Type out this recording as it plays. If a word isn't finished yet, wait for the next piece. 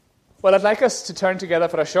Well, I'd like us to turn together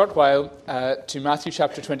for a short while to Matthew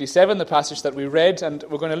chapter 27, the passage that we read, and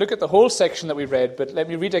we're going to look at the whole section that we read, but let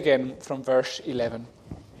me read again from verse 11.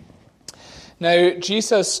 Now,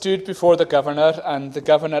 Jesus stood before the governor, and the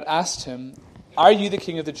governor asked him, "Are you the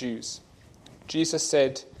king of the Jews?" Jesus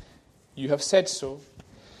said, "You have said so."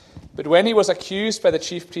 But when he was accused by the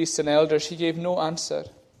chief priests and elders, he gave no answer.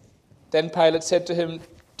 Then Pilate said to him,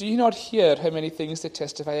 "Do you not hear how many things they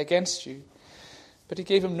testify against you?" But he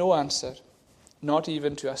gave him no answer, not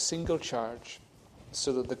even to a single charge,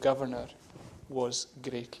 so that the governor was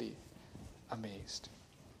greatly amazed.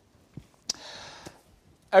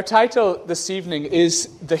 Our title this evening is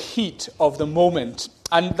 "The Heat of the Moment."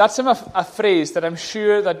 And that's a phrase that I'm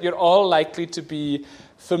sure that you're all likely to be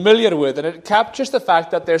familiar with. And it captures the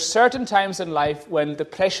fact that there's certain times in life when the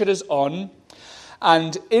pressure is on.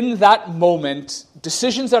 And in that moment,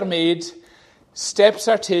 decisions are made, steps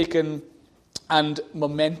are taken, and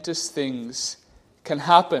momentous things can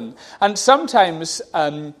happen. And sometimes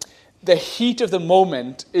the heat of the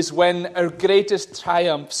moment is when our greatest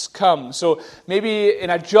triumphs come. So maybe in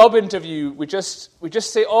a job interview, we just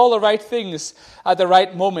say all the right things at the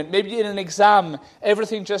right moment. Maybe in an exam,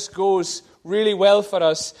 everything just goes really well for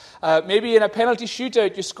us. Maybe in a penalty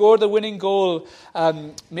shootout, you score the winning goal.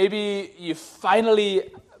 Maybe you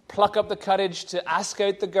finally pluck up the courage to ask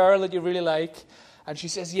out the girl that you really like, and she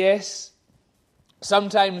says yes.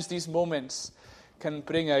 Sometimes these moments can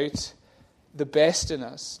bring out the best in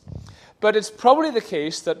us. But it's probably the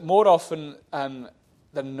case that more often than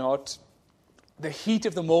not, the heat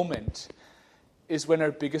of the moment is when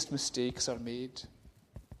our biggest mistakes are made.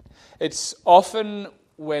 It's often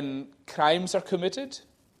when crimes are committed.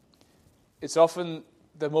 It's often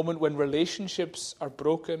the moment when relationships are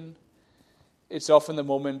broken. It's often the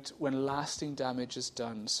moment when lasting damage is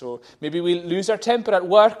done. So maybe we lose our temper at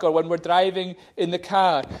work or when we're driving in the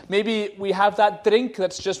car. Maybe we have that drink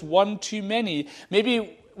that's just one too many.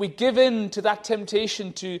 Maybe we give in to that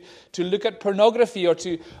temptation to look at pornography or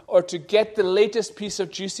to get the latest piece of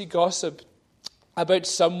juicy gossip about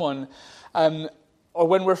someone. Or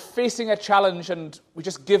when we're facing a challenge and we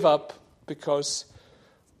just give up because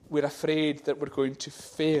we're afraid that we're going to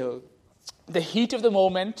fail. The heat of the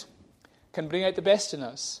moment can bring out the best in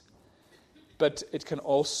us, but it can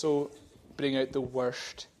also bring out the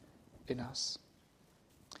worst in us.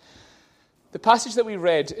 The passage that we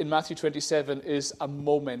read in Matthew 27 is a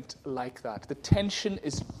moment like that. The tension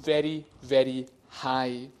is very, very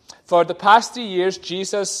high. For the past 3 years,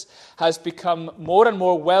 Jesus has become more and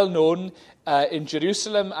more well-known in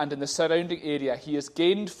Jerusalem and in the surrounding area. He has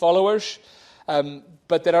gained followers,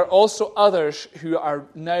 but there are also others who are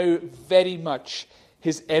now very much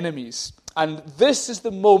his enemies. And this is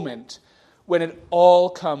the moment when it all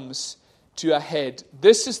comes to a head.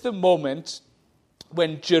 This is the moment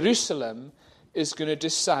when Jerusalem is going to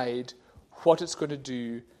decide what it's going to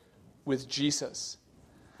do with Jesus.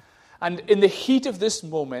 And in the heat of this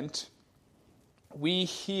moment, we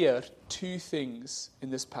hear two things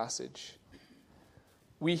in this passage.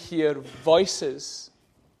 We hear voices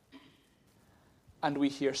and we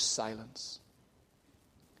hear silence.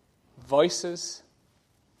 Voices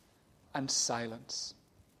and silence.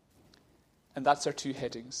 And that's our two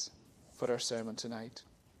headings for our sermon tonight.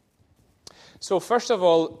 So first of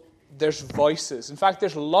all, there's voices. In fact,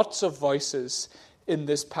 there's lots of voices in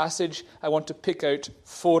this passage. I want to pick out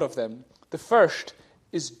 4 of them. The first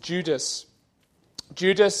is Judas.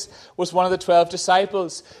 Judas was one of the 12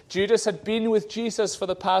 disciples. Judas had been with Jesus for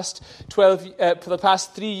the past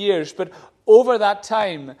 3 years, but over that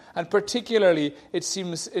time, and particularly, it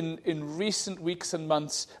seems, in recent weeks and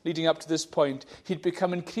months leading up to this point, he'd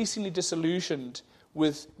become increasingly disillusioned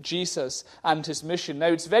with Jesus and his mission. Now,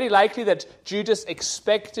 it's very likely that Judas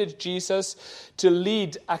expected Jesus to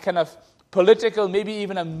lead a kind of political, maybe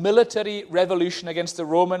even a military revolution against the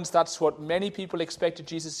Romans. That's what many people expected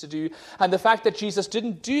Jesus to do. And the fact that Jesus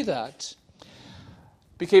didn't do that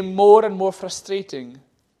became more and more frustrating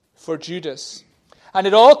for Judas. And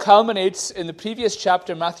it all culminates in the previous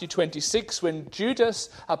chapter, Matthew 26, when Judas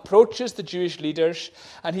approaches the Jewish leaders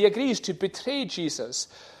and he agrees to betray Jesus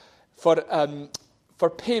for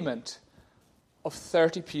payment of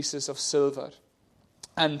 30 pieces of silver.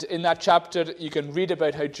 And in that chapter, you can read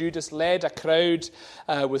about how Judas led a crowd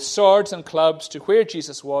with swords and clubs to where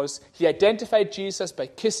Jesus was. He identified Jesus by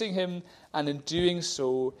kissing him, and in doing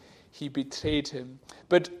so, he betrayed him.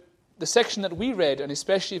 But the section that we read, and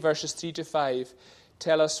especially verses 3 to 5,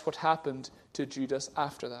 tell us what happened to Judas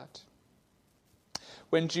after that.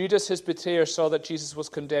 When Judas, his betrayer, saw that Jesus was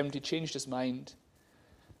condemned, he changed his mind.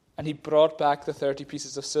 And he brought back the 30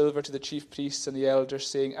 pieces of silver to the chief priests and the elders,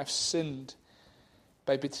 saying, "I've sinned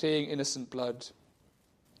by betraying innocent blood.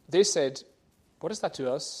 They said, "What is that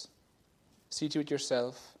to us? See to it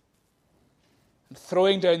yourself." And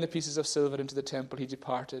throwing down the pieces of silver into the temple, he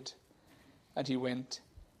departed, and he went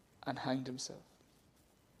and hanged himself.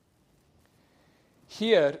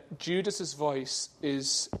 Here, Judas's voice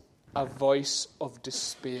is a voice of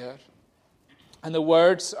despair. And the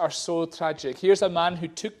words are so tragic. Here's a man who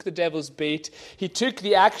took the devil's bait. He took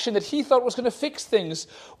the action that he thought was going to fix things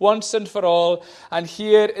once and for all. And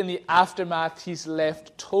here in the aftermath, he's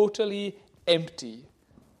left totally empty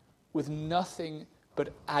with nothing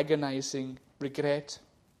but agonizing regret.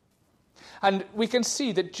 And we can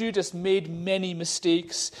see that Judas made many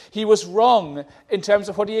mistakes. He was wrong in terms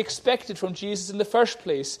of what he expected from Jesus in the first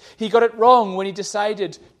place. He got it wrong when he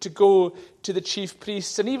decided to go to the chief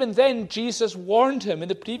priests. And even then, Jesus warned him. In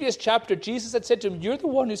the previous chapter, Jesus had said to him, "You're the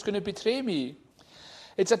one who's going to betray me."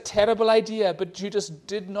 It's a terrible idea, but Judas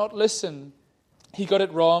did not listen. He got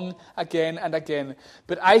it wrong again and again.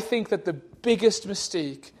 But I think that the biggest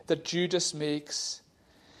mistake that Judas makes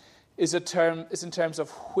is in terms of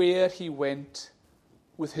where he went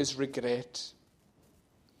with his regret.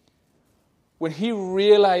 When he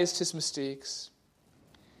realized his mistakes,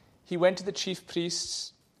 he went to the chief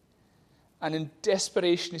priests, and in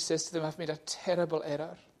desperation he says to them, "I've made a terrible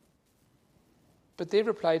error." But they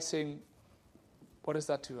replied saying, "What is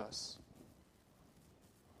that to us?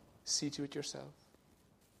 See to it yourself."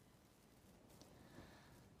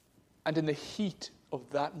 And in the heat of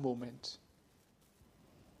that moment,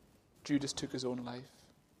 Judas took his own life.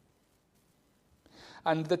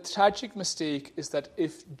 And the tragic mistake is that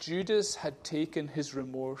if Judas had taken his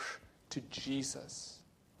remorse to Jesus,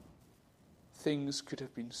 things could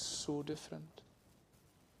have been so different.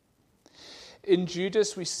 In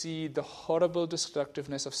Judas, we see the horrible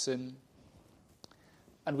destructiveness of sin,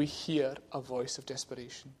 and we hear a voice of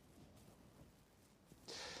desperation.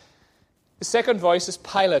 The second voice is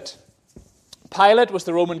Pilate. Pilate was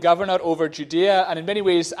the Roman governor over Judea, and in many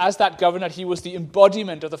ways, as that governor, he was the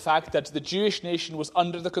embodiment of the fact that the Jewish nation was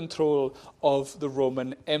under the control of the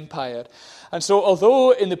Roman Empire. And so,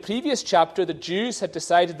 although in the previous chapter the Jews had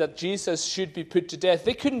decided that Jesus should be put to death,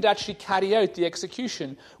 they couldn't actually carry out the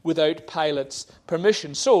execution without Pilate's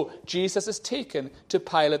permission. So, Jesus is taken to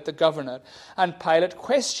Pilate the governor, and Pilate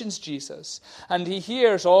questions Jesus, and he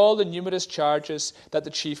hears all the numerous charges that the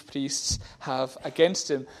chief priests have against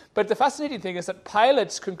him. But the fascinating thing is that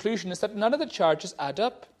Pilate's conclusion is that none of the charges add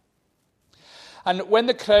up. And when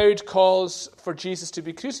the crowd calls for Jesus to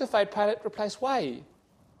be crucified, Pilate replies, "Why?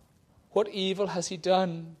 What evil has he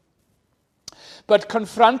done?" But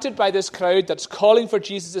confronted by this crowd that's calling for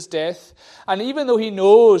Jesus' death, and even though he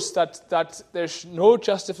knows that there's no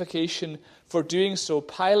justification for doing so,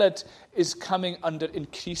 Pilate is coming under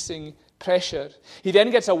increasing pressure. He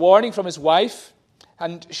then gets a warning from his wife,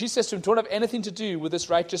 and she says to him, "Don't have anything to do with this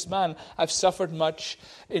righteous man. I've suffered much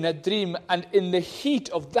in a dream." And in the heat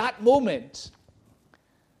of that moment,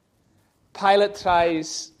 Pilate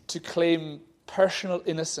tries to claim personal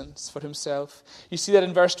innocence for himself. You see that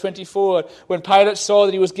in verse 24. When Pilate saw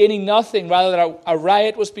that he was gaining nothing, rather than a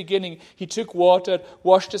riot was beginning, he took water,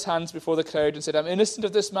 washed his hands before the crowd, and said, "I'm innocent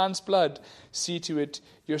of this man's blood. See to it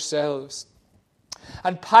yourselves."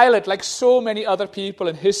 And Pilate, like so many other people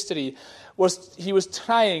in history, was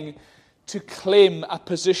trying to claim a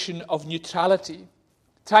position of neutrality,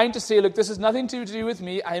 trying to say, "Look, this has nothing to do with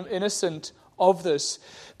me. I am innocent of this."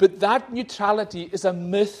 But that neutrality is a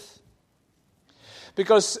myth,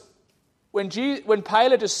 because when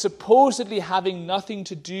Pilate is supposedly having nothing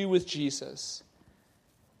to do with Jesus,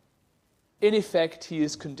 in effect, he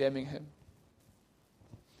is condemning him.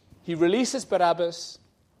 He releases Barabbas,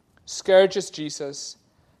 scourges Jesus,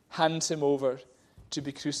 hands him over to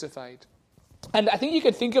be crucified. And I think you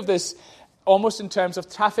can think of this almost in terms of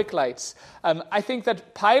traffic lights. I think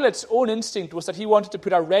that Pilate's own instinct was that he wanted to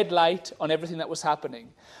put a red light on everything that was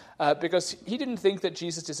happening, because he didn't think that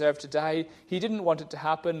Jesus deserved to die. He didn't want it to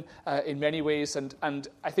happen in many ways, and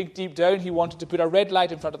I think deep down he wanted to put a red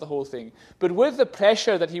light in front of the whole thing. But with the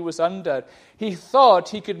pressure that he was under, he thought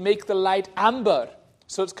he could make the light amber.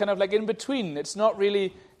 So it's kind of like in between. It's not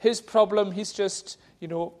really his problem. He's just,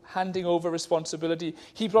 handing over responsibility.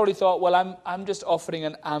 He probably thought, well, I'm just offering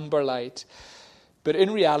an amber light. But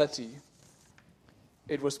in reality,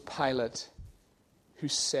 it was Pilate who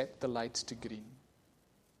set the light to green.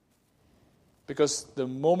 Because the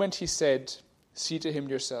moment he said, "See to him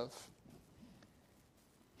yourself,"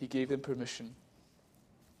 he gave them permission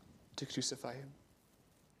to crucify him.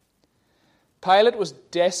 Pilate was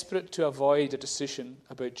desperate to avoid a decision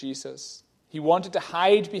about Jesus. He wanted to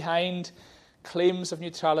hide behind claims of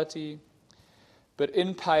neutrality, but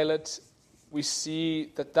in Pilate, we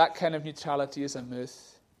see that kind of neutrality is a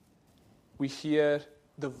myth. We hear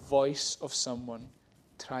the voice of someone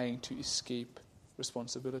trying to escape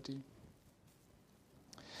responsibility.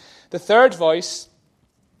 The third voice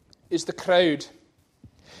is the crowd.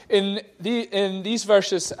 In these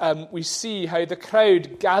verses, we see how the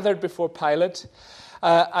crowd gathered before Pilate,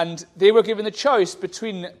 and they were given the choice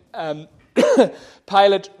between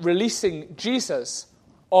Pilate releasing Jesus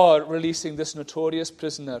or releasing this notorious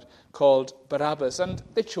prisoner called Barabbas, and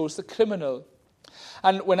they chose the criminal.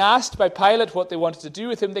 And when asked by Pilate what they wanted to do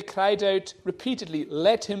with him, they cried out repeatedly,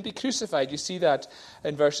 "Let him be crucified." You see that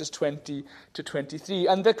in verses 20 to 23.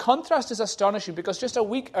 And the contrast is astonishing because just a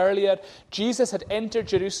week earlier, Jesus had entered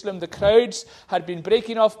Jerusalem. The crowds had been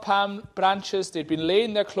breaking off palm branches. They'd been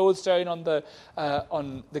laying their clothes down on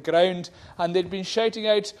the ground, and they'd been shouting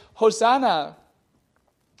out, "Hosanna!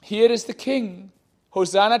 Here is the King.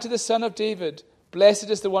 Hosanna to the Son of David. Blessed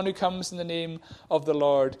is the one who comes in the name of the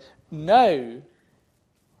Lord." Now,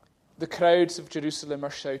 the crowds of Jerusalem are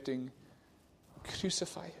shouting,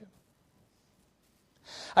 "Crucify him."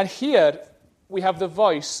 And here we have the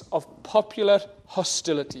voice of popular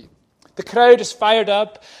hostility. The crowd is fired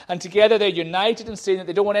up, and together they're united in saying that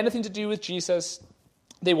they don't want anything to do with Jesus.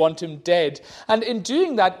 They want him dead. And in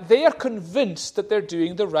doing that, they are convinced that they're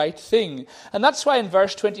doing the right thing. And that's why in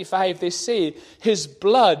verse 25 they say, "His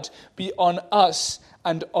blood be on us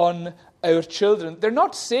and on our children." They're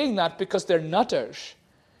not saying that because they're nutters.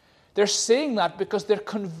 They're saying that because they're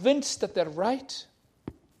convinced that they're right.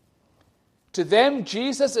 To them,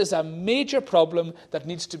 Jesus is a major problem that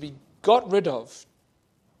needs to be got rid of.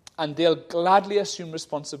 And they'll gladly assume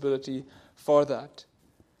responsibility for that.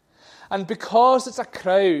 And because it's a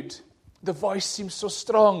crowd, the voice seems so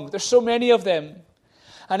strong. There's so many of them.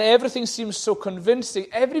 And everything seems so convincing.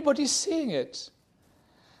 Everybody's saying it.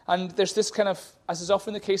 And there's this kind of, as is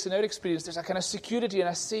often the case in our experience, there's a kind of security and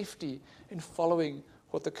a safety in following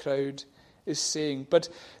what the crowd is saying. But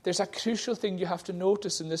there's a crucial thing you have to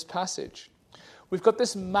notice in this passage. We've got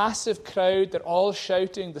this massive crowd. They're all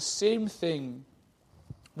shouting the same thing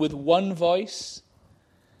with one voice.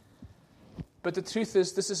 But the truth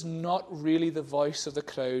is, this is not really the voice of the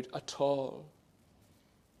crowd at all.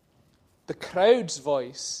 The crowd's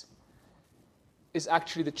voice is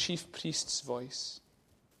actually the chief priest's voice.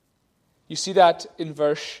 You see that in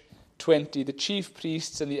verse 20. The chief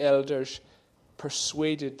priests and the elders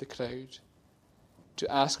persuaded the crowd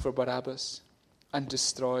to ask for Barabbas and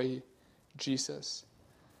destroy Jesus.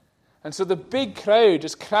 And so the big crowd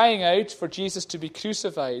is crying out for Jesus to be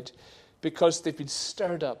crucified because they've been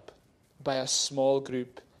stirred up by a small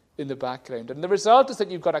group in the background. And the result is that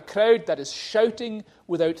you've got a crowd that is shouting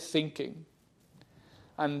without thinking.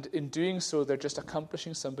 And in doing so, they're just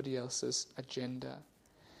accomplishing somebody else's agenda.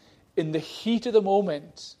 In the heat of the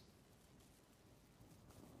moment,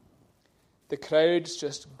 the crowd's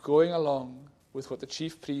just going along with what the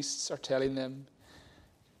chief priests are telling them,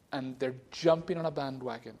 and they're jumping on a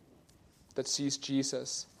bandwagon that sees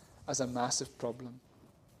Jesus as a massive problem.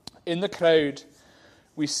 In the crowd,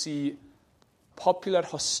 we see popular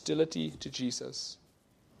hostility to Jesus.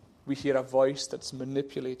 We hear a voice that's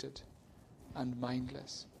manipulated and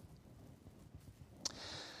mindless.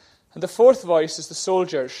 And the fourth voice is the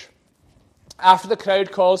soldiers. After the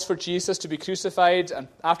crowd calls for Jesus to be crucified, and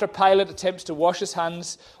after Pilate attempts to wash his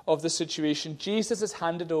hands of the situation, Jesus is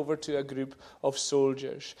handed over to a group of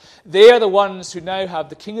soldiers. They are the ones who now have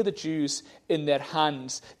the King of the Jews in their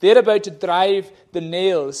hands. They're about to drive the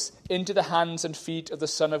nails into the hands and feet of the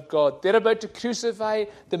Son of God. They're about to crucify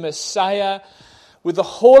the Messiah with the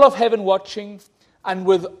whole of heaven watching and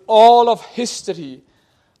with all of history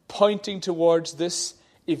pointing towards this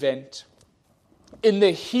event. In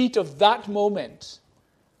the heat of that moment,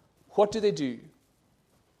 what do?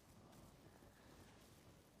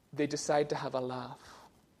 They decide to have a laugh.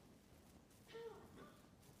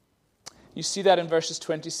 You see that in verses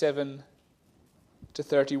 27 to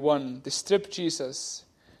 31. They strip Jesus.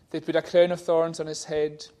 They put a crown of thorns on his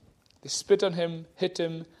head. They spit on him, hit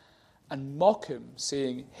him, and mock him,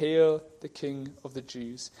 saying, "Hail the King of the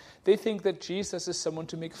Jews." They think that Jesus is someone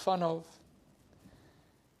to make fun of.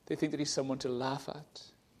 They think that he's someone to laugh at.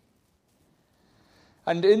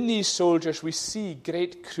 And in these soldiers, we see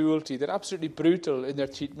great cruelty. They're absolutely brutal in their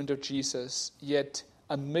treatment of Jesus. Yet,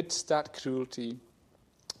 amidst that cruelty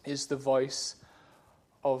is the voice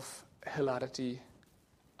of hilarity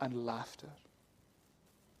and laughter.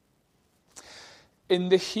 In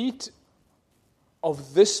the heat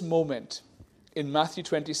of this moment, in Matthew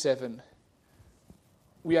 27,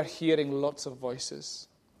 we are hearing lots of voices.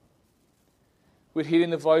 We're hearing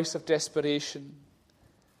the voice of desperation,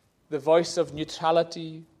 the voice of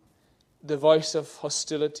neutrality, the voice of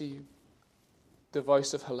hostility, the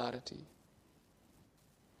voice of hilarity.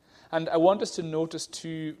 And I want us to notice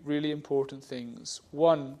two really important things.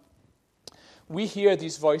 One, we hear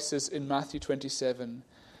these voices in Matthew 27,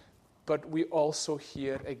 but we also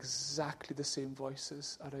hear exactly the same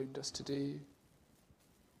voices around us today.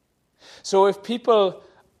 So if people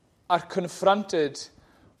are confronted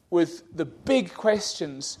with the big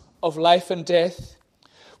questions of life and death,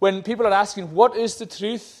 when people are asking, what is the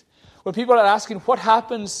truth? When people are asking, what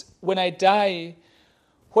happens when I die?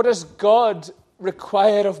 What does God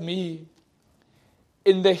require of me?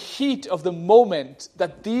 In the heat of the moment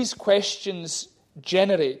that these questions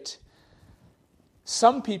generate,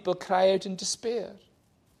 some people cry out in despair.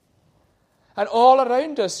 And all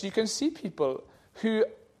around us, you can see people who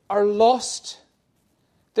are lost.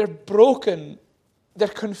 They're broken. They're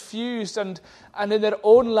confused. And in their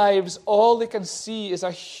own lives, all they can see is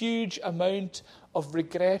a huge amount of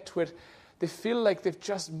regret where they feel like they've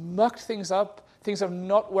just mucked things up. Things have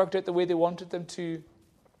not worked out the way they wanted them to.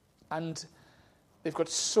 And they've got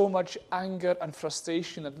so much anger and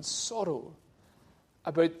frustration and sorrow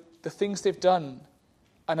about the things they've done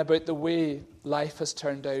and about the way life has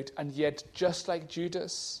turned out. And yet, just like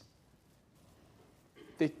Judas,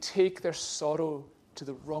 they take their sorrow to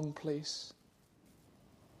the wrong place.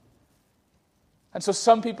 And so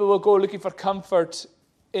some people will go looking for comfort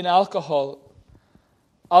in alcohol.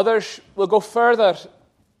 Others will go further.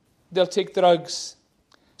 They'll take drugs.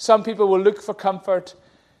 Some people will look for comfort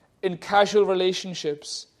in casual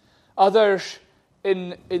relationships. Others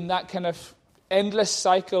in that kind of endless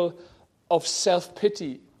cycle of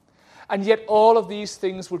self-pity. And yet all of these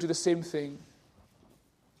things will do the same thing.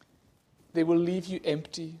 They will leave you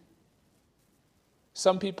empty.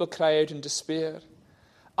 Some people cry out in despair.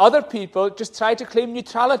 Other people just try to claim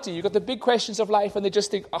neutrality. You've got the big questions of life and they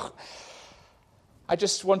just think, I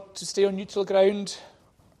just want to stay on neutral ground.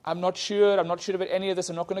 I'm not sure about any of this.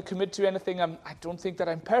 I'm not going to commit to anything. I don't think that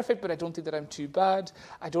I'm perfect, but I don't think that I'm too bad.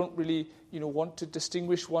 I don't really, want to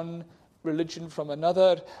distinguish one religion from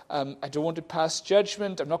another. I don't want to pass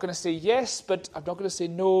judgment. I'm not going to say yes, but I'm not going to say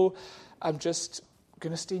no. I'm just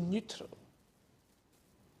going to stay neutral.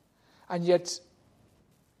 And yet,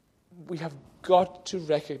 we have got to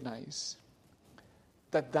recognize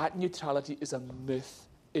that neutrality is a myth.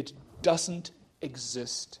 It doesn't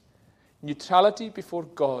exist. Neutrality before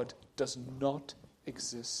God does not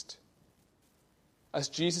exist. As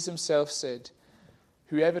Jesus himself said,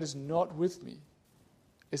 whoever is not with me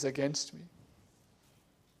is against me.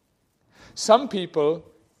 Some people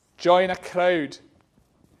join a crowd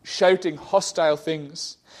shouting hostile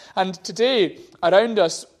things. And today, around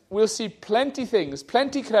us, we'll see plenty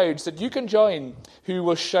crowds that you can join who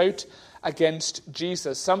will shout against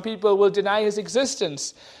Jesus. Some people will deny his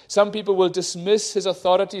existence. Some people will dismiss his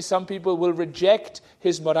authority. Some people will reject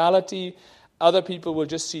his morality. Other people will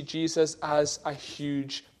just see Jesus as a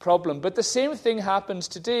huge problem. But the same thing happens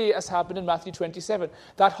today as happened in Matthew 27.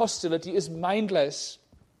 That hostility is mindless.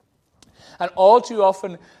 And all too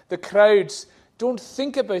often, the crowds don't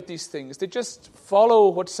think about these things. They just follow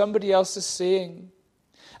what somebody else is saying.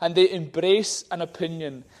 And they embrace an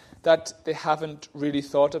opinion that they haven't really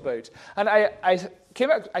thought about. And I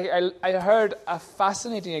heard a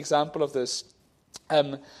fascinating example of this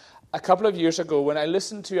a couple of years ago when I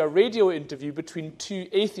listened to a radio interview between two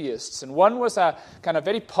atheists. And one was a kind of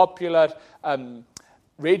very popular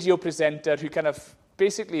radio presenter who kind of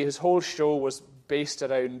basically his whole show was based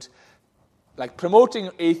around like promoting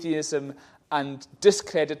atheism and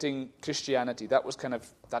discrediting Christianity.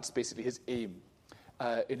 That's basically his aim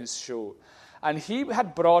in his show. And he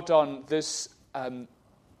had brought on this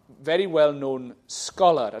very well-known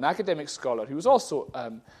scholar, an academic scholar, who was also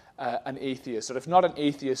an atheist, or if not an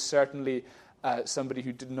atheist, certainly somebody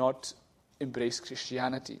who did not embrace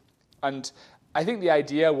Christianity. And I think the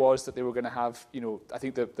idea was that they were going to have, I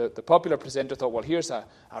think the popular presenter thought, well, here's a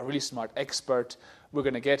really smart expert. We're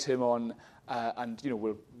going to get him on, and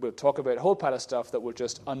we'll talk about a whole pile of stuff that will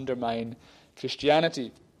just undermine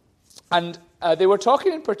Christianity. And they were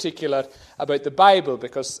talking in particular about the Bible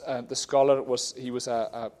because the scholar was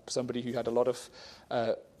somebody who had a lot of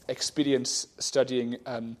experience studying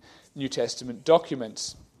New Testament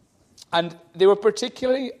documents. And they were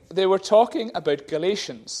talking about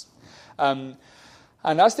Galatians. And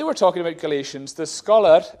as they were talking about Galatians, the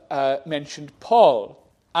scholar mentioned Paul.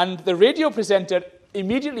 And the radio presenter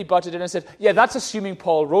immediately butted in and said, yeah, that's assuming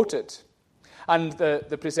Paul wrote it. And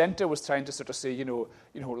the presenter was trying to sort of say,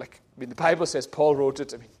 the Bible says Paul wrote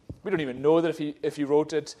it. I mean, we don't even know that if he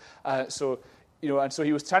wrote it. And so he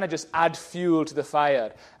was trying to just add fuel to the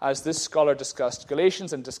fire as this scholar discussed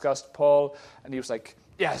Galatians and discussed Paul. And he was like,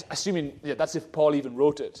 assuming that's if Paul even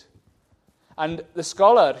wrote it. And the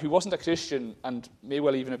scholar, who wasn't a Christian and may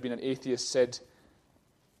well even have been an atheist, said,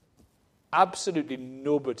 absolutely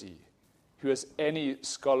nobody who has any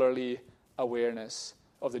scholarly awareness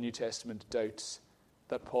of the New Testament doubts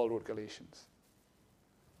that Paul wrote Galatians.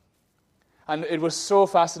 And it was so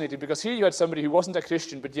fascinating because here you had somebody who wasn't a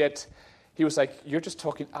Christian, but yet he was like, you're just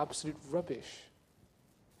talking absolute rubbish.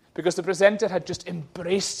 Because the presenter had just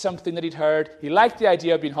embraced something that he'd heard. He liked the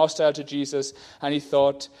idea of being hostile to Jesus, and he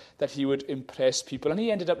thought that he would impress people. And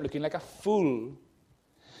he ended up looking like a fool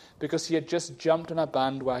because he had just jumped on a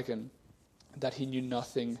bandwagon that he knew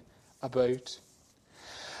nothing about.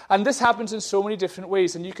 And this happens in so many different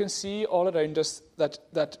ways, and you can see all around us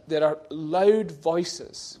that there are loud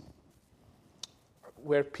voices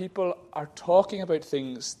where people are talking about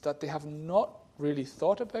things that they have not really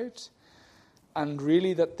thought about and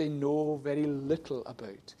really that they know very little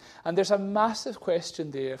about. And there's a massive question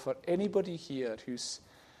there for anybody here who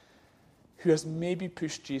has maybe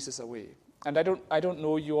pushed Jesus away. And I don't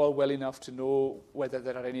know you all well enough to know whether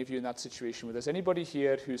there are any of you in that situation where there's anybody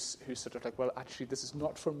here who's sort of like, well, actually, this is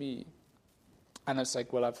not for me. And it's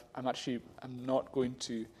like, well, I'm not going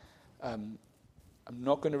to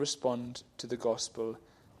respond to the gospel.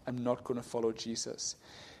 I'm not going to follow Jesus.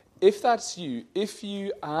 If that's you, if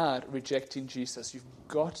you are rejecting Jesus, you've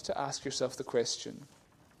got to ask yourself the question,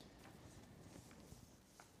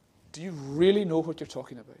 do you really know what you're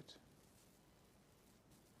talking about?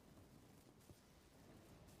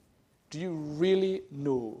 Do you really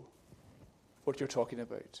know what you're talking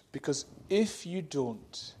about? Because if you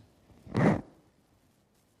don't,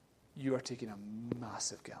 you are taking a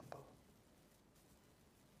massive gamble.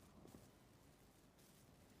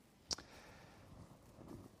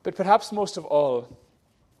 But perhaps most of all,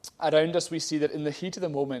 around us we see that in the heat of the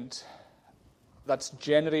moment that's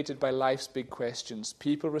generated by life's big questions,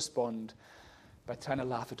 people respond by trying to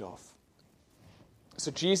laugh it off. So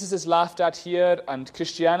Jesus is laughed at here, and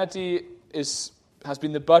Christianity has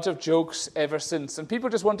been the butt of jokes ever since. And people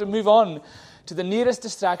just want to move on to the nearest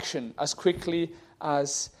distraction as quickly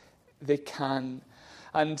as they can.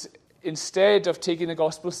 And instead of taking the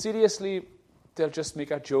gospel seriously, they'll just make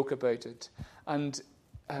a joke about it. And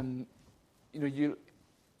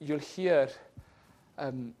you'll hear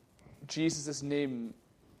Jesus' name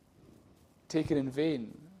taken in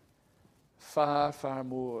vain far, far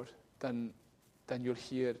more than you'll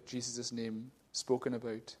hear Jesus' name spoken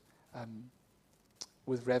about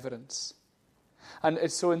with reverence. And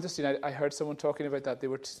it's so interesting. I heard someone talking about that. They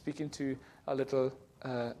were speaking to a little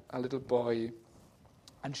boy,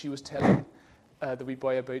 and she was telling the wee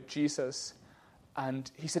boy about Jesus.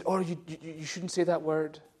 And he said, you shouldn't say that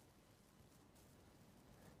word.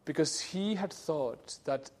 Because he had thought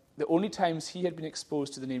that the only times he had been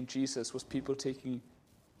exposed to the name Jesus was people taking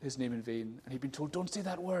his name in vain. And he'd been told, don't say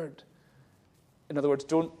that word. In other words,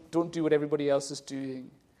 don't do what everybody else is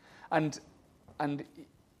doing. And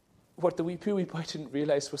what the wee boy didn't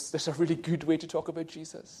realize was there's a really good way to talk about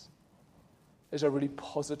Jesus. There's a really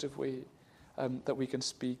positive way that we can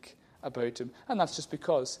speak about him. And that's just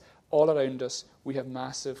because all around us, we have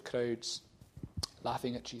massive crowds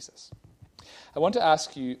laughing at Jesus. I want to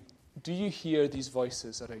ask you, do you hear these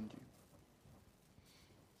voices around you?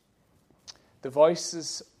 The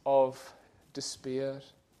voices of despair,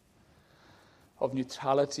 of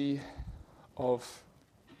neutrality, of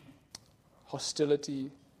hostility,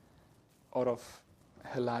 or of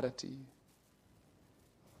hilarity?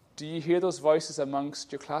 Do you hear those voices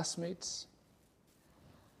amongst your classmates,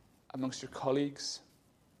 amongst your colleagues,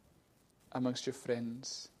 amongst your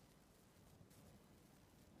friends?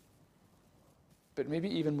 But maybe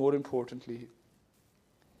even more importantly,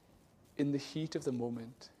 in the heat of the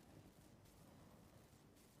moment,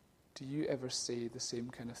 do you ever say the same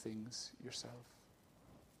kind of things yourself?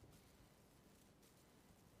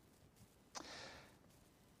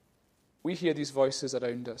 We hear these voices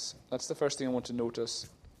around us. That's the first thing I want to notice.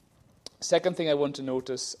 Second thing I want to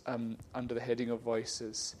notice under the heading of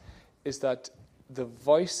voices is that the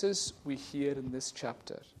voices we hear in this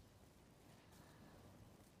chapter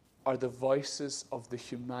are the voices of the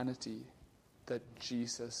humanity that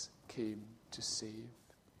Jesus came to save.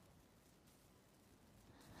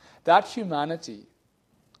 That humanity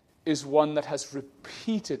is one that has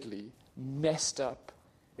repeatedly messed up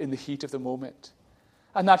in the heat of the moment.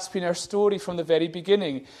 And that's been our story from the very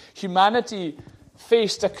beginning. Humanity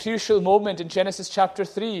faced a crucial moment in Genesis chapter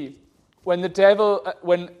 3 when the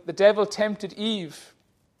devil tempted Eve,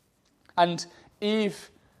 and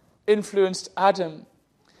Eve influenced Adam.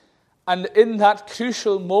 And in that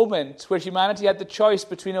crucial moment where humanity had the choice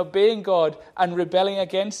between obeying God and rebelling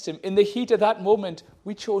against him, in the heat of that moment,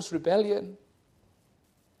 We chose rebellion.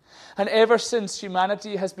 And ever since,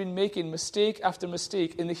 humanity has been making mistake after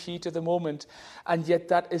mistake in the heat of the moment. And yet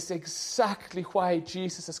that is exactly why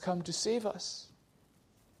Jesus has come to save us.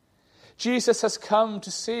 Jesus has come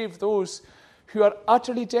to save those who are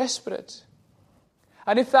utterly desperate.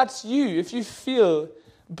 And if that's you, if you feel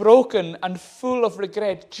broken and full of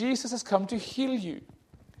regret, Jesus has come to heal you.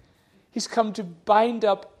 He's come to bind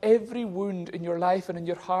up every wound in your life and in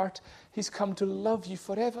your heart. He's come to love you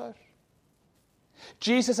forever.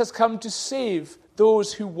 Jesus has come to save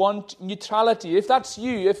those who want neutrality. If that's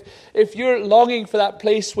you, if you're longing for that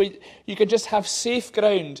place where you can just have safe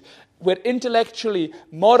ground, where intellectually,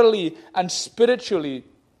 morally, and spiritually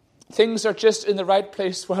things are just in the right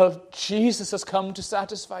place, well, Jesus has come to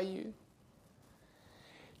satisfy you.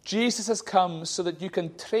 Jesus has come so that you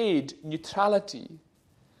can trade neutrality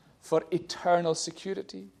for eternal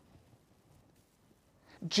security.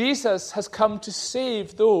 Jesus has come to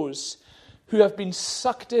save those who have been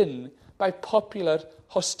sucked in by popular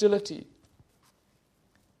hostility.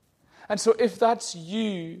 And so if that's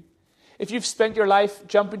you, if you've spent your life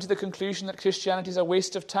jumping to the conclusion that Christianity is a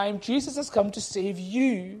waste of time, Jesus has come to save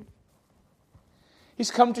you.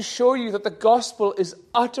 He's come to show you that the gospel is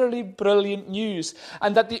utterly brilliant news,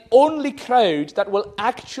 and that the only crowd that will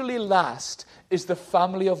actually last is the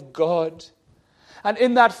family of God. And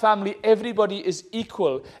in that family, everybody is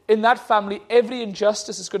equal. In that family, every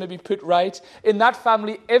injustice is going to be put right. In that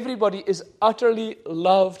family, everybody is utterly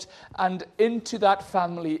loved. And into that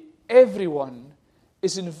family, everyone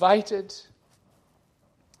is invited.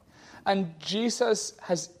 And Jesus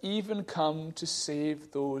has even come to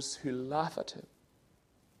save those who laugh at him.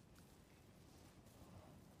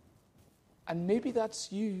 And maybe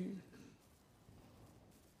that's you.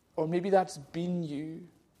 Or maybe that's been you.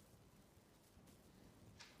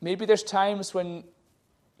 Maybe there's times when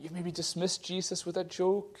you maybe dismissed Jesus with a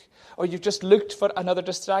joke, or you've just looked for another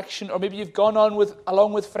distraction, or maybe you've gone on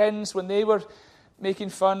along with friends when they were making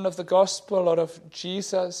fun of the gospel or of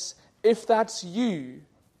Jesus. If that's you,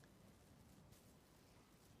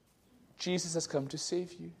 Jesus has come to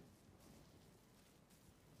save you.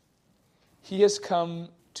 He has come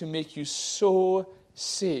to make you so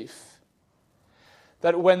safe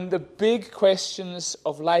that when the big questions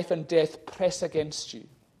of life and death press against you,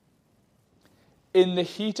 in the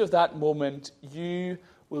heat of that moment, you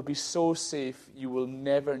will be so safe you will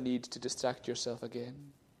never need to distract yourself again.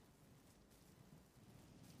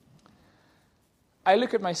 I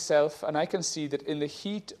look at myself and I can see that in the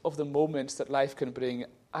heat of the moments that life can bring,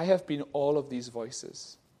 I have been all of these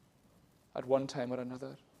voices at one time or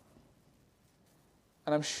another.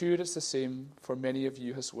 And I'm sure it's the same for many of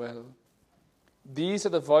you as well. These are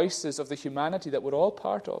the voices of the humanity that we're all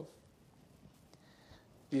part of.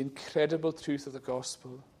 The incredible truth of the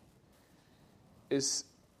gospel is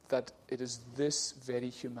that it is this very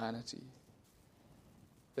humanity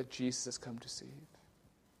that Jesus has come to save.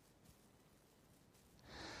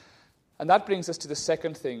 And that brings us to the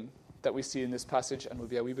second thing that we see in this passage, and we'll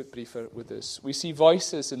be a wee bit briefer with this. We see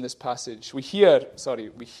voices in this passage. We hear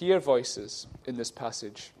voices in this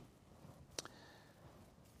passage.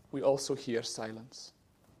 We also hear silence.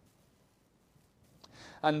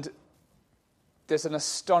 And there's an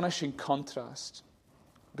astonishing contrast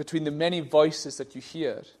between the many voices that you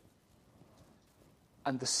hear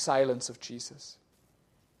and the silence of Jesus.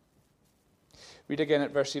 Read again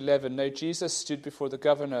at verse 11. Now Jesus stood before the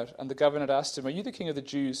governor, and the governor asked him, "Are you the king of the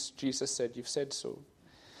Jews?" Jesus said, "You've said so."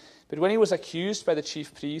 But when he was accused by the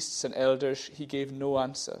chief priests and elders, he gave no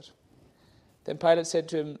answer. Then Pilate said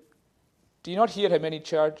to him, "Do you not hear how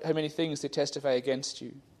many things they testify against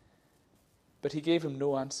you?" But he gave him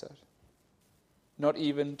no answer, not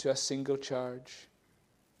even to a single charge,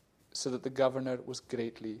 so that the governor was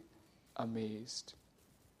greatly amazed.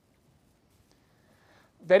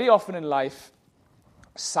 Very often in life,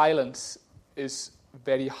 silence is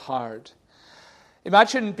very hard.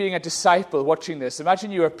 Imagine being a disciple watching this.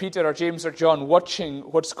 Imagine you are Peter or James or John watching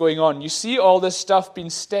what's going on. You see all this stuff being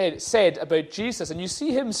said about Jesus, and you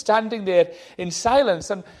see him standing there in silence,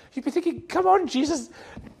 and you'd be thinking, come on, Jesus,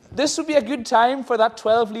 this would be a good time for that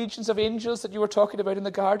 12 legions of angels that you were talking about in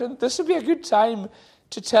the garden. This would be a good time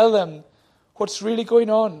to tell them what's really going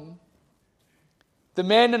on. The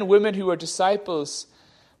men and women who were disciples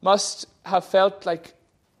must have felt like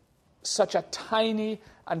such a tiny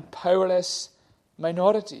and powerless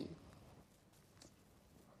minority.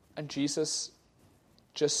 And Jesus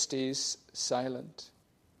just stays silent.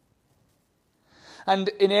 And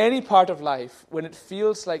in any part of life, when it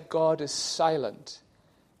feels like God is silent,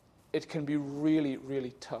 it can be really,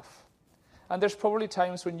 really tough. And there's probably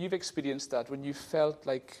times when you've experienced that, when you felt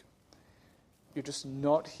like you're just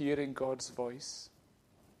not hearing God's voice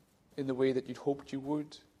in the way that you'd hoped you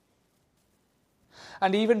would.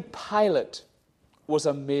 And even Pilate was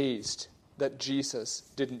amazed that Jesus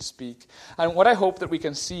didn't speak. And what I hope that we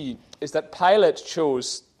can see is that Pilate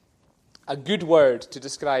chose a good word to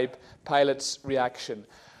describe Pilate's reaction.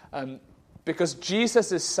 Because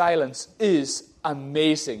Jesus' silence is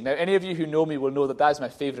amazing. Now, any of you who know me will know that that is my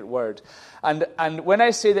favorite word. And when I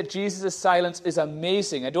say that Jesus' silence is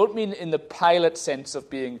amazing, I don't mean in the Pilate sense of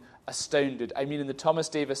being astounded. I mean in the Thomas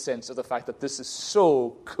Davis sense of the fact that this is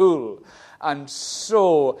so cool and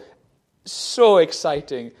so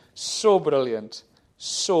exciting, so brilliant,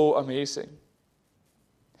 so amazing.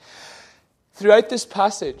 Throughout this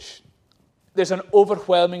passage, there's an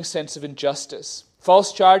overwhelming sense of injustice.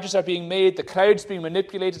 False charges are being made, the crowd's being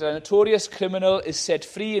manipulated, a notorious criminal is set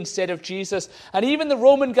free instead of Jesus, and even the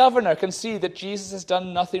Roman governor can see that Jesus has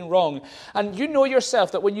done nothing wrong. And you know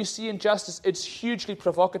yourself that when you see injustice, it's hugely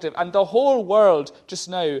provocative. And the whole world just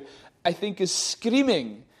now, I think, is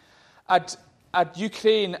screaming at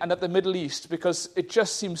Ukraine and at the Middle East because it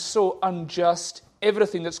just seems so unjust,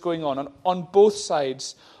 everything that's going on both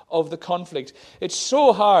sides of the conflict. It's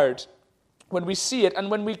so hard when we see it,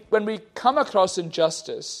 and when we come across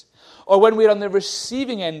injustice, or when we're on the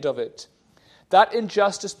receiving end of it, that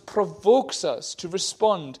injustice provokes us to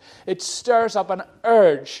respond. It stirs up an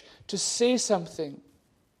urge to say something.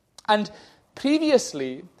 And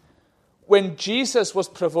previously, when Jesus was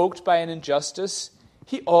provoked by an injustice,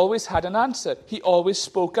 he always had an answer. He always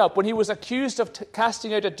spoke up. When he was accused of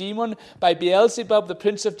casting out a demon by Beelzebub, the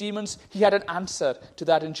prince of demons, he had an answer to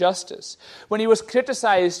that injustice. When he was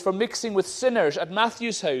criticized for mixing with sinners at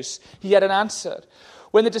Matthew's house, he had an answer.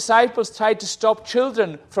 When the disciples tried to stop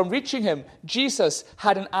children from reaching him, Jesus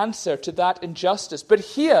had an answer to that injustice. But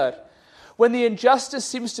here, when the injustice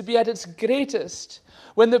seems to be at its greatest,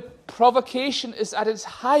 when the provocation is at its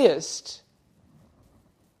highest,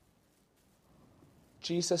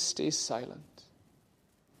 Jesus stays silent.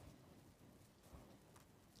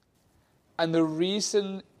 And the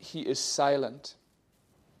reason he is silent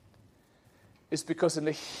is because in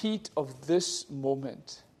the heat of this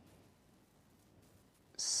moment,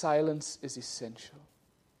 silence is essential.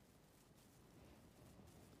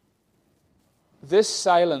 This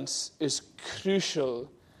silence is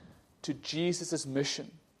crucial to Jesus' mission.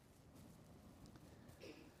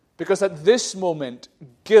 Because at this moment,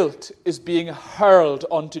 guilt is being hurled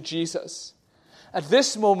onto Jesus. At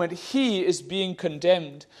this moment, he is being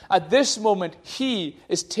condemned. At this moment, he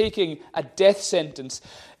is taking a death sentence.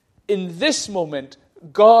 In this moment,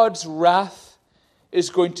 God's wrath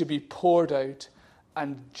is going to be poured out,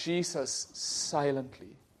 and Jesus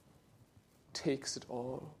silently takes it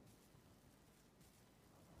all.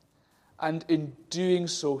 And in doing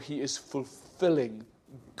so, he is fulfilling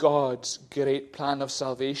God's great plan of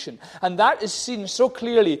salvation. And that is seen so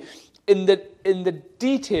clearly in the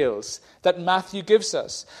details that Matthew gives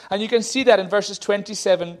us. And you can see that in verses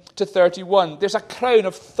 27 to 31. There's a crown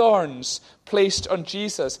of thorns placed on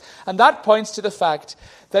Jesus. And that points to the fact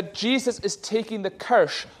that Jesus is taking the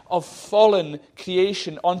curse of fallen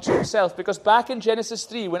creation onto himself. Because back in Genesis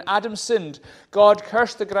 3, when Adam sinned, God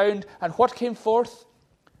cursed the ground, and what came forth?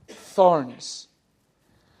 Thorns.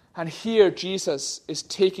 And here Jesus is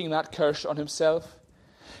taking that curse on himself.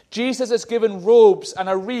 Jesus is given robes and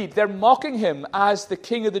a reed. They're mocking him as the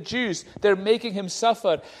King of the Jews. They're making him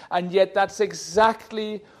suffer. And yet that's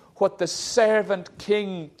exactly what the servant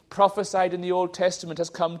king prophesied in the Old Testament has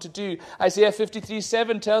come to do. Isaiah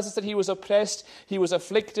 53:7 tells us that he was oppressed, he was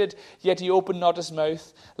afflicted, yet he opened not his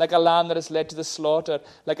mouth. Like a lamb that is led to the slaughter,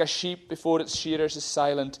 like a sheep before its shearers is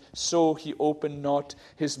silent, so he opened not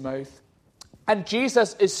his mouth. And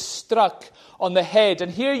Jesus is struck on the head.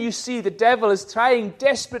 And here you see the devil is trying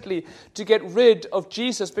desperately to get rid of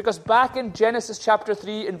Jesus. Because back in Genesis chapter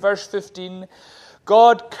 3 in verse 15,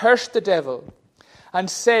 God cursed the devil and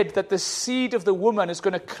said that the seed of the woman is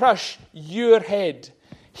going to crush your head.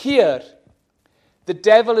 Here, the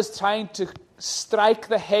devil is trying to strike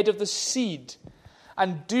the head of the seed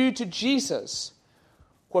and do to Jesus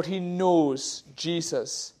what he knows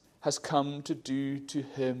Jesus has come to do to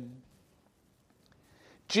him.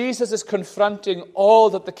 Jesus is confronting all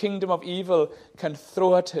that the kingdom of evil can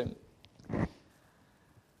throw at him.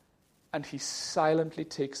 And he silently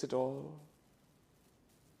takes it all.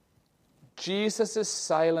 Jesus'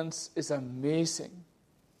 silence is amazing.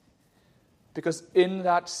 Because in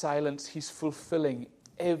that silence, he's fulfilling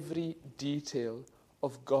every detail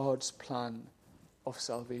of God's plan of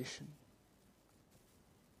salvation.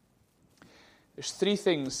 There's three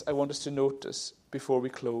things I want us to notice before we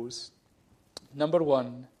close. Number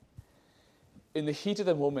one, in the heat of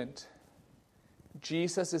the moment,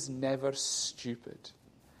 Jesus is never stupid.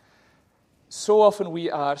 So often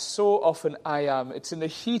we are, so often I am. It's in the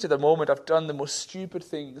heat of the moment I've done the most stupid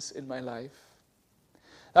things in my life.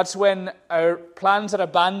 That's when our plans are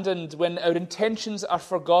abandoned, when our intentions are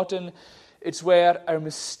forgotten. It's where our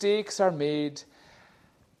mistakes are made.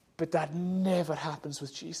 But that never happens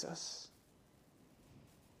with Jesus.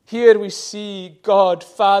 Here we see God,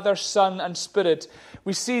 Father, Son, and Spirit.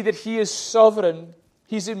 We see that He is sovereign,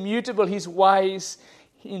 He's immutable, He's wise,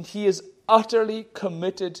 and He is utterly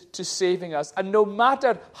committed to saving us. And no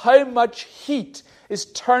matter how much heat is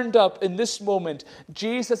turned up in this moment,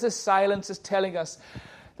 Jesus' silence is telling us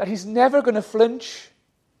that He's never going to flinch.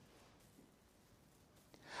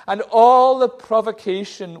 And all the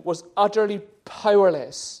provocation was utterly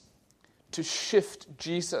powerless to shift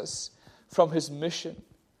Jesus from His mission.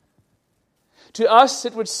 To us,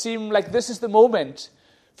 it would seem like this is the moment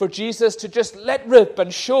for Jesus to just let rip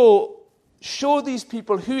and show these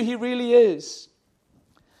people who He really is.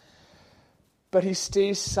 But He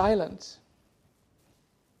stays silent.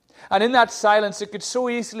 And in that silence, it could so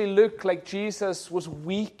easily look like Jesus was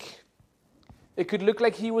weak. It could look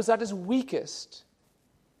like He was at His weakest.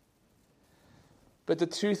 But the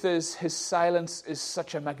truth is, His silence is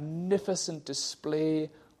such a magnificent display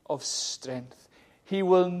of strength. He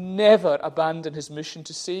will never abandon His mission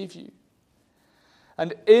to save you.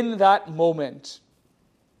 And in that moment,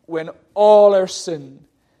 when all our sin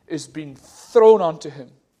is being thrown onto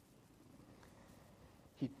Him,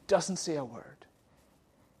 He doesn't say a word.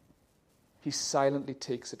 He silently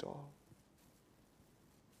takes it all.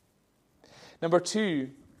 Number 2,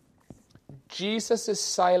 Jesus'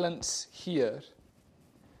 silence here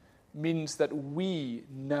means that we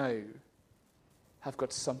now have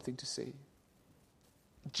got something to say.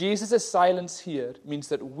 Jesus' silence here means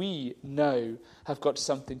that we now have got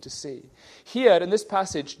something to say. Here in this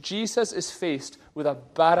passage, Jesus is faced with a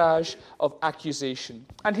barrage of accusation.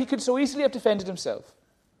 And He could so easily have defended Himself.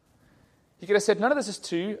 He could have said, none of this is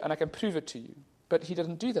true, and I can prove it to you. But He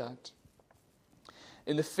didn't do that.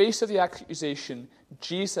 In the face of the accusation,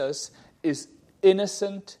 Jesus is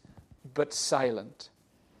innocent but silent.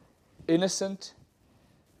 Innocent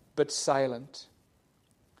but silent.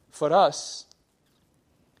 For us,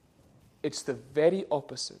 it's the very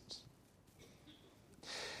opposite.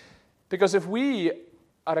 Because if we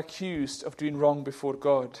are accused of doing wrong before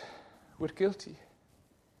God, we're guilty.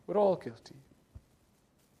 We're all guilty.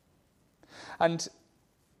 And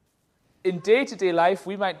in day-to-day life,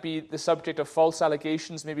 we might be the subject of false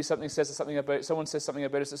allegations. Maybe someone says something about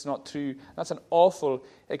us that's not true. That's an awful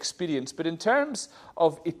experience. But in terms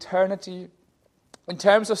of eternity, in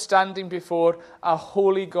terms of standing before a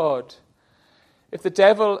holy God, if the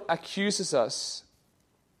devil accuses us,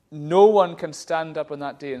 no one can stand up on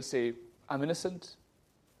that day and say, I'm innocent.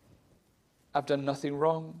 I've done nothing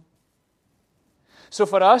wrong. So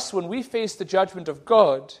for us, when we face the judgment of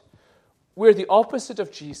God, we're the opposite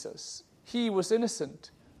of Jesus. He was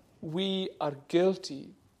innocent. We are guilty.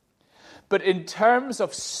 But in terms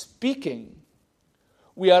of speaking,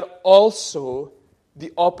 we are also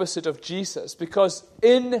the opposite of Jesus. Because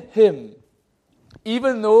in Him,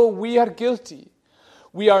 even though we are guilty,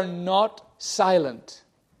 we are not silent.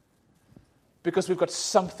 Because we've got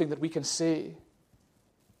something that we can say.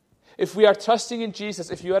 If we are trusting in Jesus,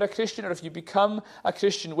 if you are a Christian or if you become a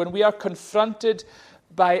Christian, when we are confronted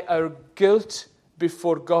by our guilt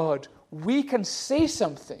before God, we can say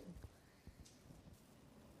something.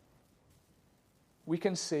 We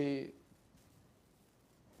can say,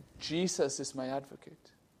 Jesus is my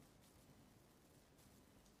advocate.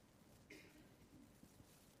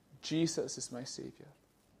 Jesus is my Savior.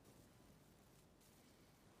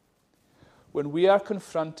 When we are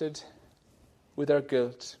confronted with our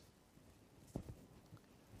guilt,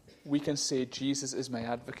 we can say, Jesus is my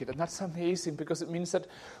advocate. And that's amazing because it means that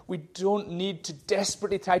we don't need to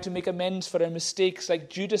desperately try to make amends for our mistakes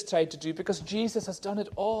like Judas tried to do, because Jesus has done it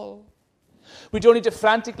all. We don't need to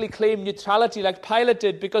frantically claim neutrality like Pilate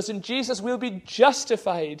did, because in Jesus we'll be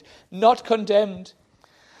justified, not condemned.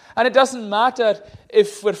 And it doesn't matter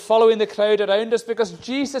if we're following the crowd around us, because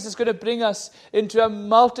Jesus is going to bring us into a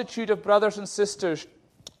multitude of brothers and sisters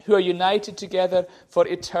who are united together for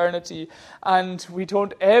eternity. And we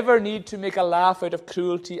don't ever need to make a laugh out of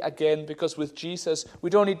cruelty again, because with Jesus, we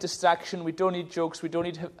don't need distraction, we don't need jokes, we don't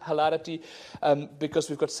need hilarity, because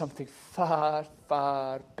we've got something far,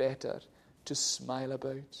 far better to smile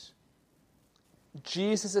about.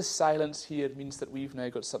 Jesus' silence here means that we've now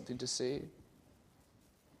got something to say.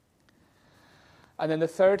 And then the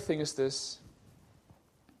third thing is this.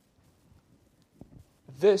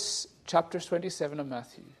 This, chapter 27 of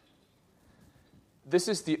Matthew, this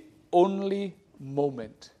is the only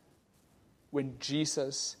moment when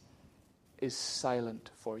Jesus is silent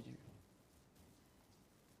for you.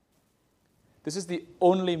 This is the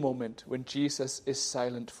only moment when Jesus is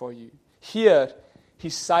silent for you. Here,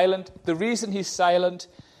 he's silent. The reason he's silent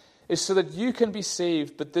is so that you can be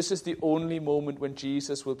saved, but this is the only moment when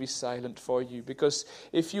Jesus will be silent for you. Because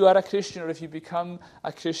if you are a Christian or if you become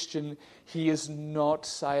a Christian, he is not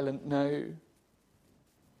silent now.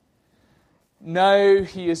 Now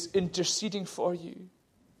he is interceding for you.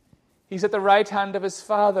 He's at the right hand of his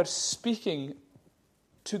Father, speaking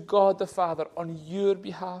to God the Father on your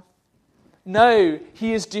behalf. Now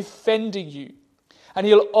he is defending you. And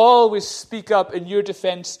he'll always speak up in your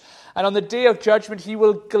defense. And on the day of judgment, he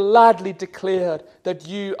will gladly declare that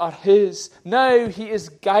you are his. Now he is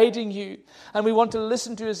guiding you. And we want to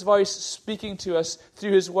listen to his voice speaking to us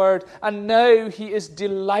through his word. And now he is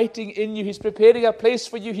delighting in you. He's preparing a place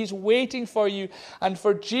for you. He's waiting for you. And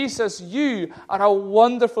for Jesus, you are a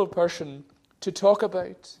wonderful person to talk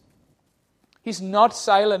about. He's not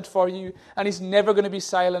silent for you. And he's never going to be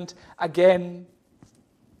silent again.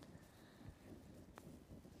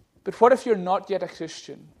 But what if you're not yet a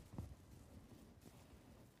Christian?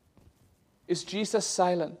 Is Jesus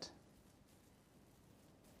silent?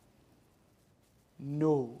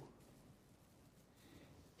 No.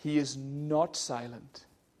 He is not silent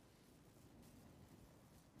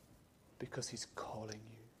because he's calling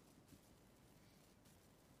you.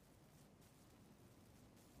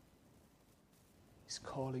 He's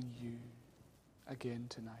calling you again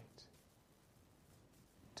tonight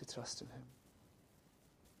to trust in him.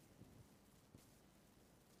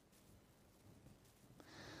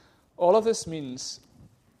 All of this means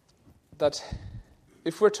that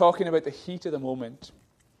if we're talking about the heat of the moment,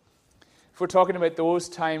 if we're talking about those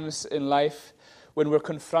times in life when we're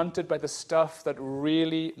confronted by the stuff that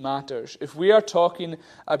really matters, if we are talking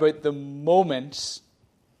about the moments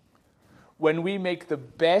when we make the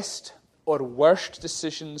best or worst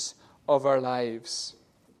decisions of our lives,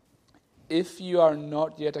 if you are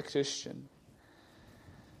not yet a Christian,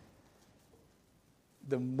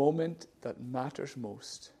 the moment that matters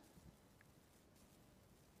most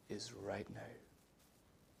is right now.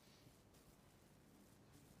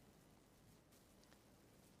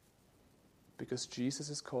 Because Jesus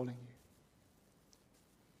is calling you.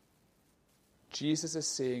 Jesus is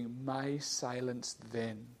saying, my silence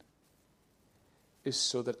then is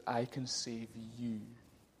so that I can save you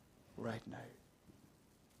right now.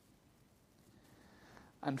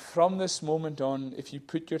 And from this moment on, if you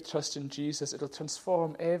put your trust in Jesus, it'll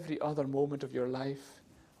transform every other moment of your life,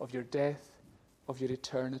 of your death, of your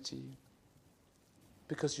eternity,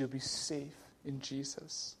 because you'll be safe in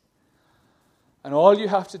Jesus. And all you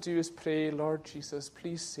have to do is pray, Lord Jesus,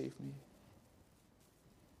 please save me.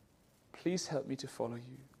 Please help me to follow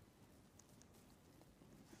you.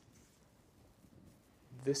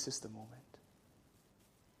 This is the moment.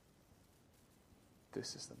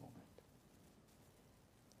 This is the moment.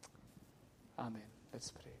 Amen.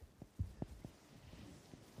 Let's pray.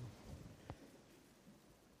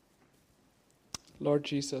 Lord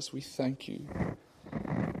Jesus, we thank you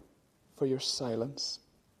for your silence.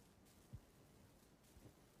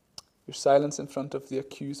 Your silence in front of the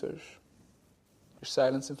accusers. Your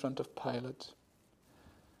silence in front of Pilate.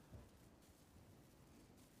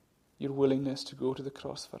 Your willingness to go to the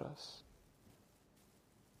cross for us.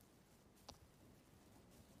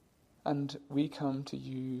 And we come to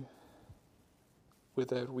you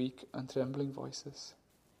with our weak and trembling voices.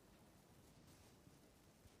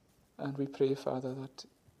 And we pray, Father, that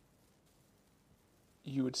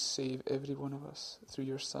you would save every one of us through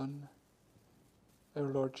your Son, our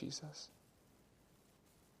Lord Jesus.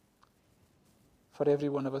 For every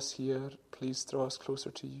one of us here, please draw us closer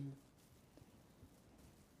to you.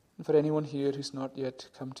 And for anyone here who's not yet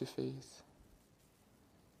come to faith,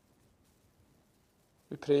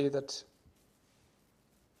 we pray that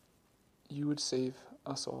you would save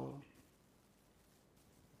us all,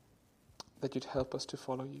 that you'd help us to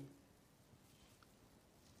follow you,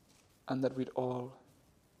 and that we'd all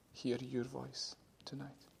hear your voice tonight.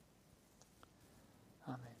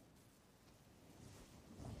 Amen.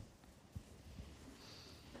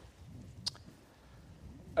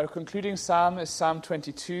 Our concluding psalm is Psalm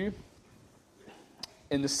 22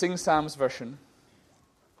 in the Sing Psalms version.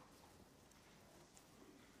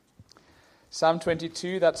 Psalm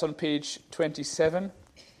 22, that's on page 27,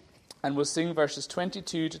 and we'll sing verses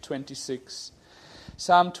 22 to 26.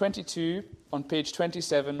 Psalm 22 on page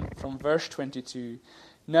 27 from verse 22.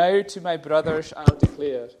 Now to my brothers I'll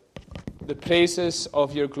declare the praises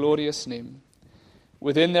of your glorious name.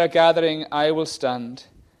 Within their gathering I will stand,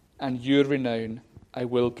 and your renown I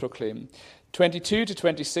will proclaim. 22 to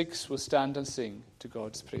 26 will stand and sing to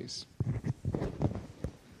God's praise.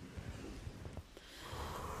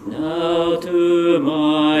 Now to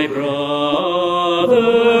my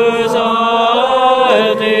brothers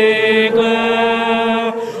I'll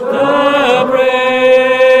declare the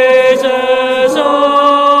praises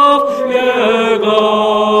of your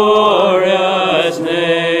glorious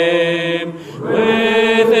name.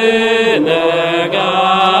 Within their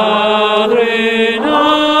gathering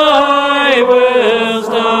I will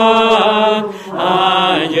stand,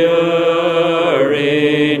 and your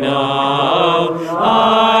renown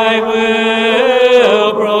I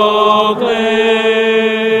will proclaim.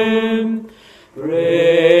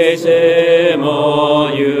 Praise him,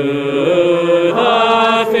 all you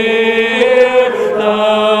that fear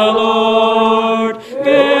the Lord.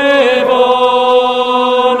 Give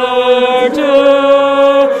honor to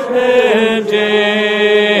him,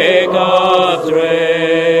 Jacob's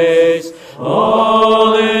race.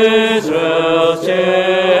 All Israel's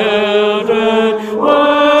children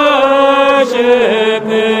worship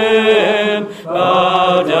him,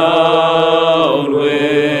 bow down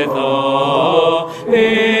with awe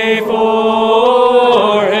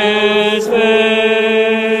before his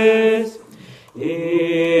face.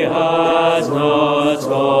 He has not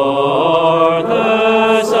scorned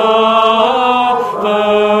the suffering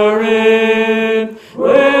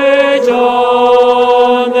which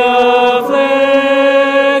on the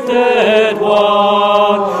afflicted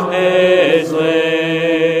one is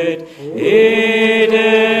laid. He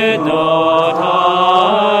did not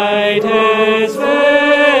hide his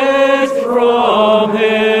face from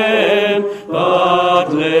him,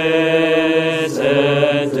 but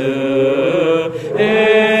listened to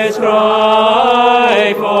his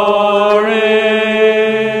cry for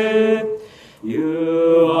it.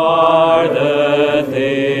 You are the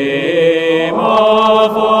theme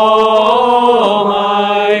of all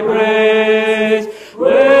my praise.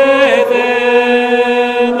 Within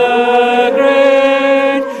the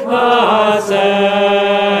great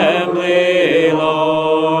assembly,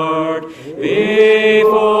 Lord,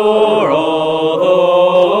 before all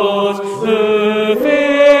those who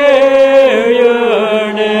fear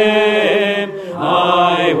your name,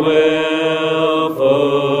 I will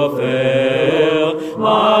fulfill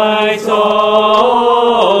my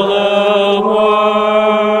solemn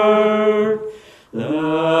word.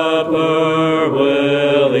 The poor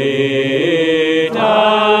will eat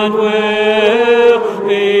and will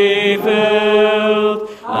be filled,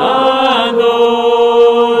 and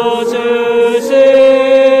those who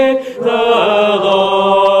seek the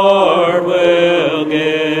Lord will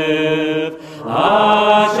give a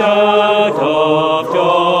shout of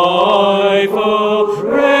joyful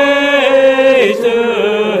praise to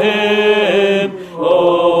him.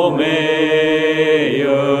 Oh, may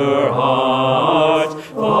your hearts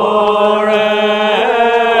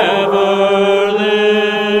forever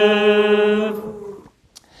live.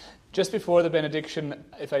 Just before the benediction,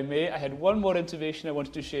 if I may, I had one more intimation I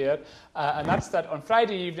wanted to share, and that's that on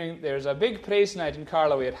Friday evening there's a big praise night in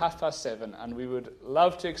Carloway at 7:30, and we would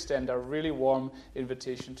love to extend a really warm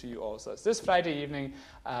invitation to you all. So it's this Friday evening,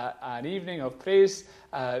 an evening of praise,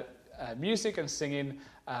 music and singing.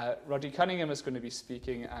 Roddy Cunningham is going to be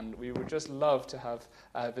speaking, and we would just love to have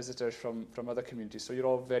visitors from other communities. So you're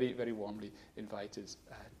all very, very warmly invited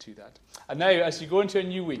to that. And now, as you go into a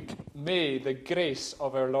new week, may the grace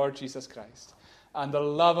of our Lord Jesus Christ and the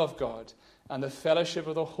love of God and the fellowship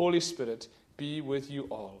of the Holy Spirit be with you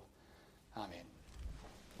all. Amen.